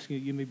you, asking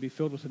that you may be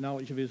filled with the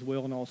knowledge of his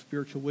will and all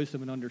spiritual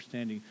wisdom and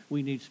understanding.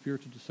 We need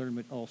spiritual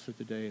discernment also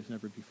today as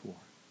never before.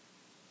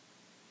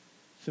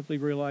 Simply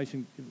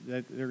realizing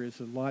that there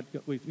is a lot,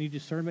 we need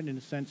discernment in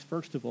a sense,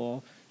 first of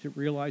all, to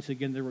realize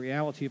again the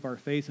reality of our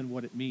faith and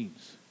what it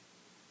means.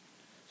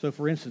 So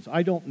for instance,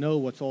 I don't know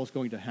what's all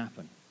going to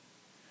happen.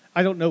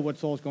 I don't know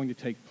what's all going to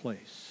take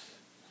place.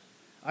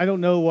 I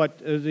don't know what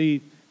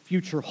the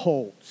future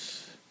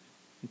holds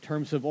in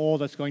terms of all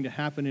that's going to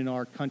happen in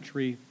our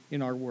country,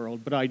 in our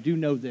world, but I do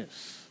know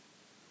this.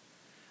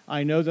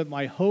 I know that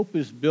my hope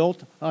is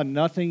built on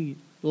nothing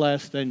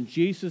less than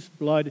Jesus'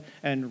 blood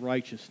and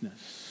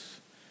righteousness.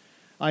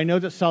 I know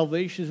that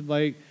salvation is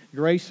by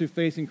grace through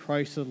faith in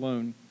Christ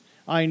alone.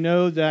 I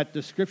know that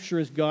the Scripture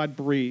is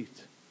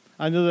God-breathed.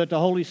 I know that the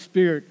Holy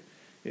Spirit,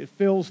 it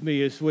fills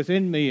me, is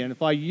within me, and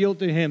if I yield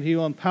to him, he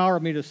will empower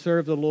me to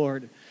serve the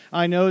Lord.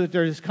 I know that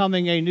there is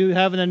coming a new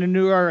heaven and a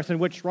new earth in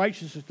which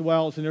righteousness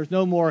dwells, and there's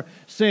no more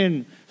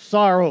sin,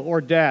 sorrow, or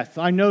death.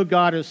 I know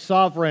God is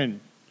sovereign.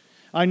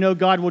 I know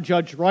God will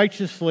judge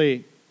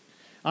righteously.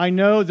 I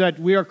know that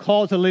we are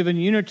called to live in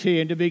unity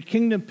and to be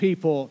kingdom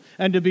people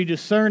and to be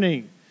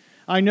discerning.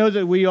 I know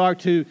that we are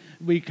to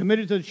be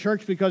committed to the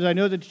church because I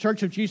know that the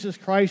church of Jesus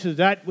Christ is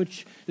that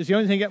which is the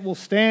only thing that will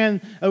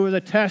stand over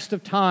the test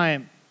of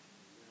time.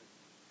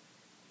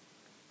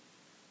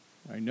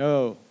 I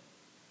know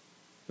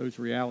those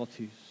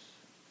realities.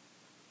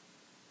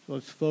 So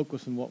let's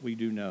focus on what we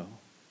do know.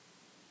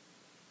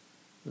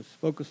 Let's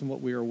focus on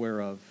what we are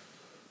aware of.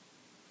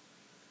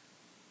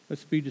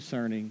 Let's be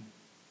discerning.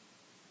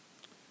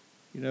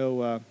 You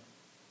know,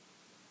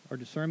 our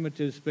discernment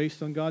is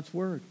based on God's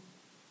Word.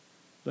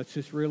 Let's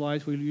just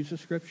realize we use the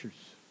Scriptures.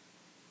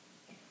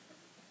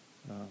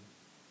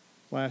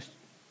 Last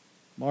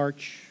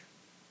March,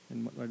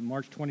 in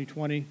March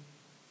 2020,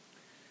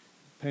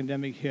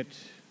 pandemic hit.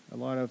 A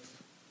lot of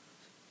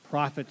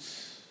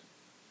prophets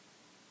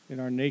in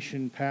our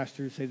nation,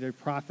 pastors, say they're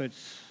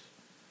prophets.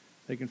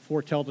 They can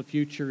foretell the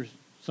future.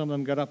 Some of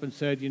them got up and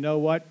said, you know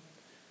what?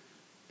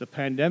 The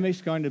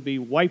pandemic's going to be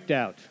wiped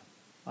out.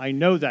 I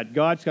know that.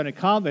 God's going to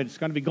come and it's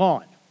going to be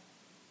gone.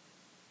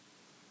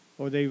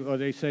 Or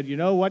they said, you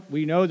know what?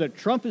 We know that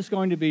Trump is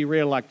going to be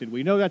reelected.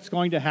 We know that's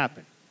going to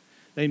happen.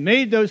 They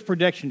made those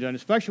predictions, and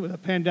especially with the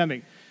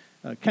pandemic.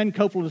 Ken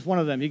Copeland is one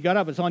of them. He got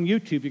up. It's on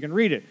YouTube. You can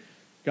read it.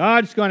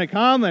 God's going to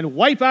come and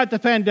wipe out the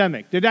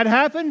pandemic. Did that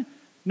happen?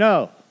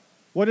 No.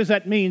 What does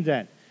that mean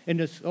then? In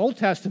the Old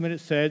Testament, it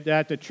said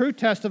that the true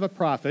test of a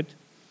prophet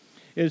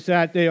is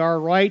that they are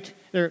right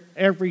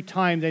every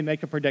time they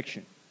make a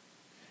prediction.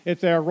 If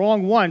they're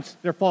wrong once,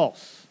 they're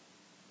false.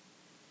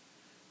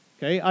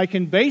 Okay, I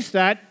can base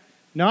that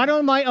not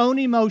on my own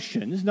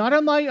emotions, not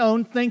on my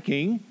own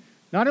thinking,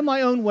 not in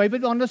my own way,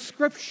 but on the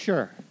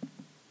Scripture.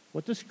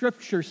 What the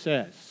Scripture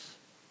says.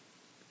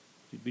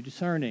 You'd be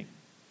discerning.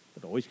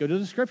 But always go to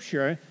the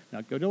Scripture,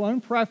 not go to our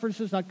own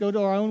preferences, not go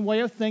to our own way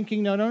of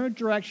thinking, not our own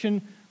direction.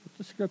 What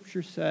the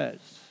Scripture says.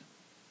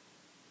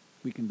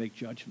 We can make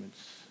judgments.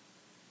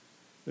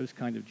 Those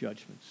kind of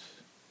judgments.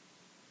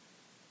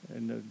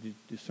 And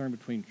discern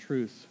between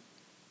truth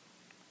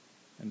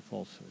and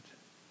falsehood.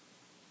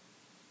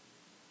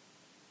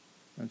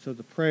 And so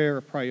the prayer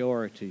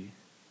priority,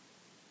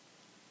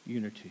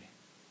 unity,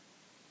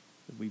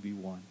 that we be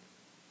one.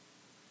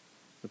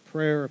 The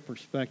prayer of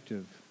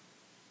perspective,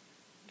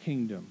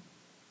 kingdom.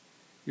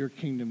 Your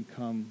kingdom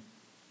come,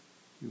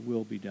 your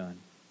will be done,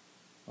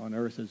 on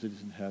earth as it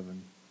is in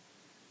heaven.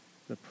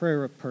 The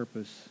prayer of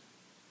purpose,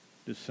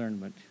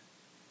 discernment.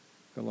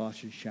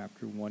 Colossians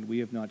chapter 1. We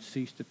have not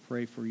ceased to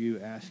pray for you,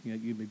 asking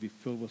that you may be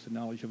filled with the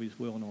knowledge of his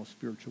will and all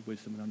spiritual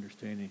wisdom and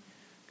understanding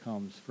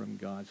comes from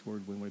God's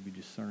word. We want to be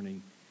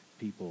discerning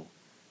people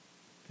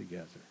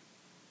together.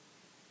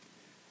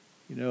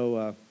 You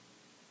know,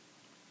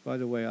 by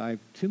the way, I have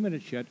 2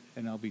 minutes yet,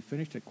 and I'll be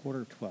finished at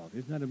 11:45.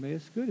 Isn't that amazing?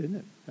 It's good,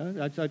 isn't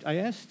it? I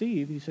asked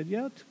Steve. He said,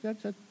 yeah,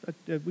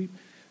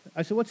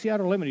 I said, what's the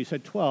outer limit? He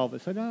said 12. I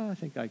said, I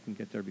think I can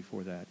get there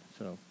before that.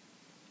 So,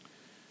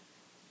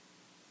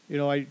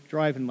 I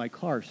drive in my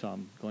car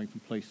some, going from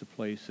place to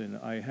place, and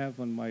I have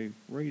on my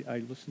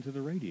I listen to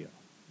the radio.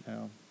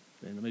 Now,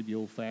 it may be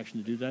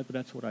old-fashioned to do that, but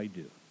that's what I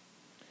do.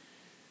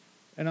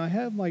 And I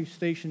have my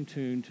station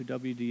tuned to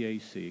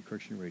WDAC,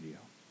 Christian Radio.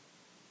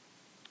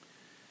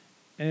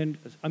 And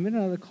I'm in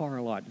and out of the car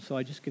a lot, so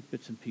I just get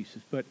bits and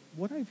pieces. But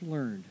what I've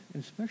learned,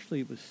 and especially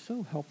it was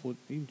so helpful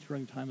even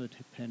during the time of the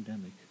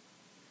pandemic,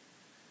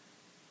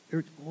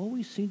 there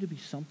always seemed to be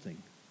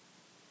something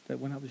that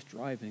when I was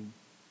driving,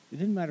 it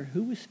didn't matter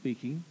who was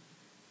speaking,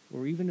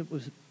 or even if it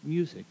was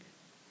music,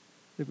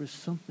 there was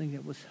something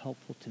that was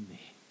helpful to me,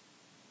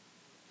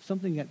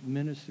 something that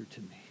ministered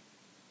to me.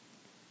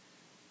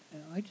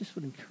 And I just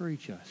would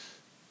encourage us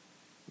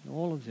in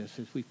all of this,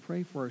 as we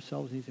pray for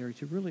ourselves in these areas,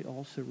 to really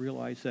also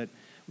realize that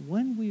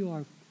when we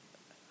are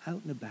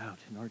out and about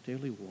in our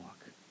daily walk,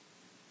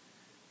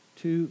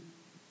 to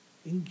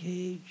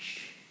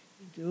engage,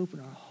 to open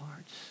our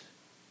hearts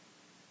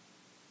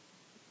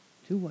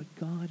to what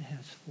God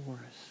has for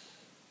us,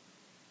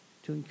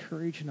 to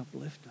encourage and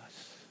uplift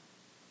us.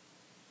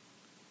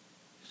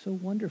 So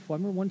wonderful. I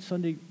remember one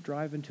Sunday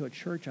driving to a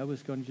church. I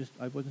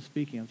wasn't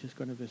speaking. I was just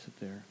going to visit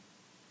there.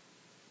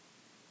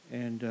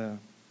 And it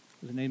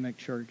was a NAMEC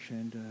church.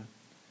 And,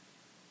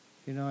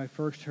 I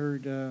first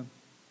heard,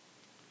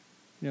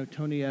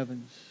 Tony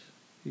Evans.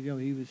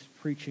 He was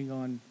preaching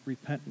on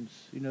repentance,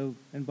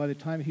 and by the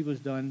time he was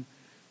done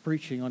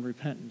preaching on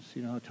repentance,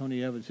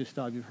 Tony Evans, his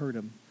style, you've heard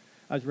him.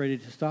 I was ready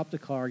to stop the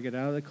car, get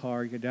out of the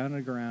car, get down on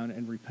the ground,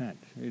 and repent,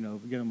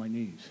 get on my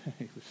knees.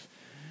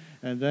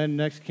 And then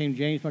next came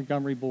James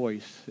Montgomery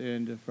Boyce,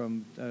 and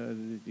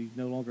he's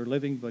no longer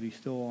living, but he's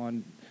still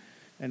on.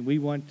 And we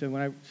went,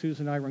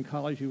 Susan and I were in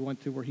college, we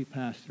went to where he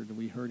pastored, and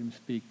we heard him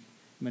speak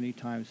many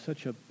times.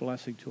 Such a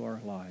blessing to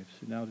our lives.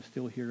 And now to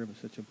still hear him is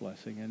such a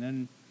blessing. And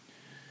then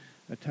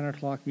at 10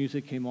 o'clock,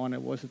 music came on.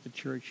 It wasn't the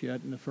church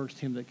yet, and the first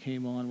hymn that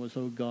came on was,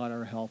 "O God,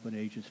 our help in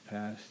ages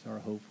past, our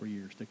hope for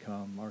years to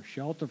come, our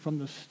shelter from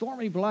the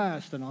stormy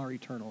blast, and our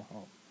eternal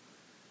hope."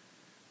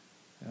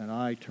 And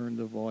I turned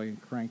the volume,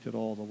 cranked it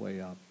all the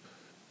way up,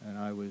 and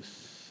I was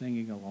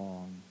singing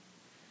along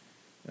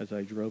as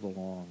I drove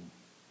along,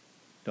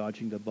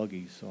 dodging the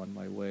buggies on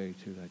my way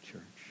to that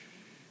church,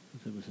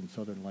 because it was in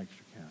southern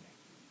Lancaster County.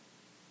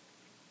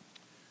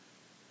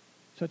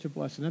 Such a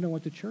blessing. Then I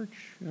went to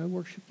church, and I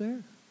worshiped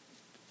there.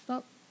 It's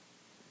not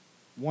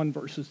one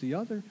versus the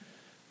other.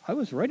 I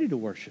was ready to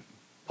worship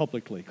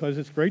publicly because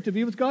it's great to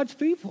be with God's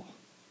people.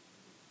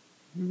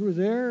 We were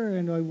there,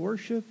 and I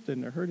worshiped,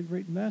 and I heard a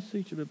great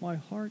message, but my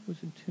heart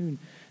was in tune.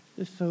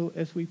 So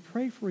as we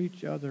pray for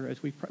each other,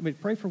 as we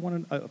pray for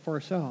for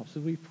ourselves,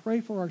 as we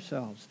pray for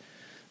ourselves,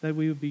 that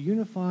we would be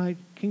unified,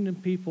 kingdom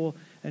people,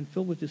 and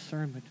filled with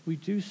discernment. We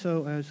do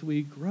so as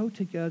we grow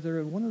together,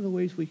 and one of the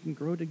ways we can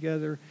grow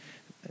together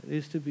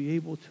is to be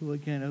able to,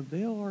 again,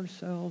 avail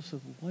ourselves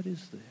of what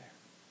is there.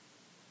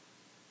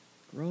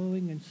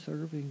 Growing and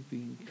serving,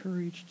 being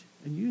encouraged,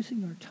 and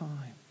using our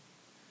time.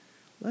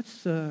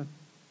 Let's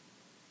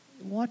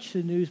watch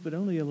the news, but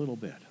only a little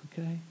bit,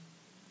 okay?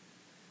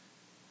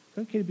 It's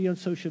okay to be on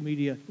social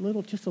media,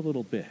 just a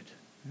little bit,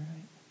 all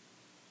right?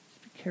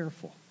 Just be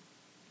careful.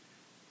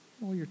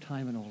 All your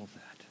time and all of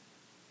that.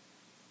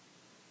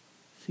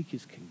 Seek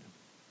his kingdom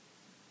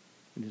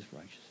and his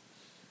righteousness.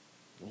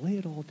 Lay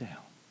it all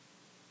down.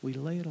 We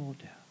lay it all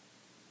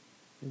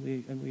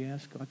down. And we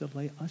ask God to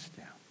lay us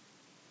down.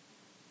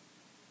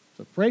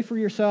 So pray for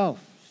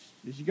yourself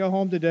as you go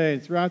home today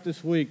and throughout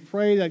this week.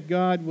 Pray that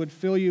God would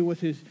fill you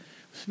with his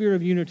spirit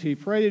of unity.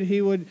 Pray that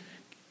he would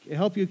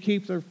help you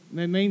keep the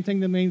main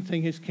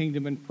thing, his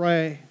kingdom. And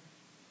pray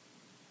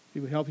he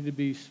would help you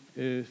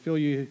to fill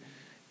you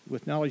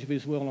with knowledge of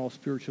his will and all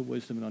spiritual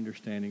wisdom and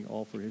understanding,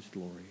 all for his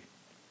glory.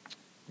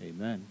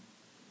 Amen.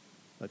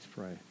 Let's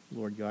pray.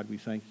 Lord God, we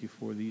thank you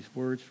for these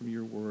words from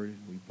your word, and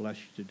we bless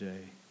you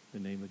today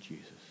in the name of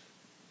Jesus.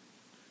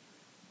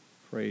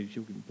 Pray that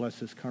you can bless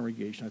this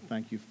congregation. I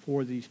thank you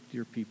for these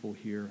dear people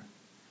here.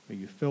 May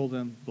you fill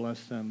them,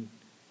 bless them,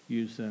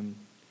 use them.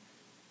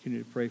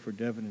 Continue to pray for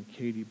Devin and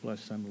Katie.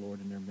 Bless them,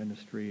 Lord, in their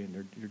ministry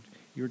and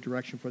your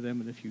direction for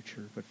them in the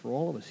future. But for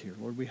all of us here,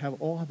 Lord, we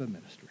all have a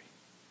ministry.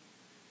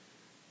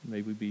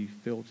 May we be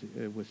filled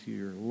with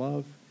your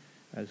love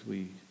as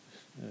we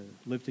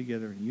live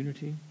together in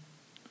unity,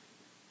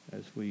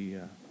 as we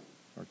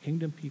are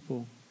kingdom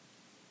people,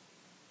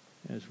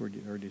 as we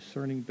are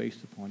discerning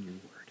based upon your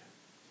word.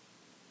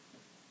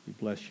 We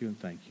bless you and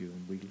thank you,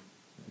 and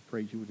I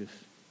pray you would just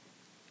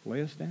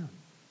lay us down.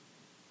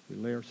 We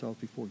lay ourselves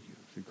before you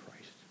through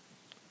Christ.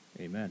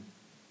 Amen.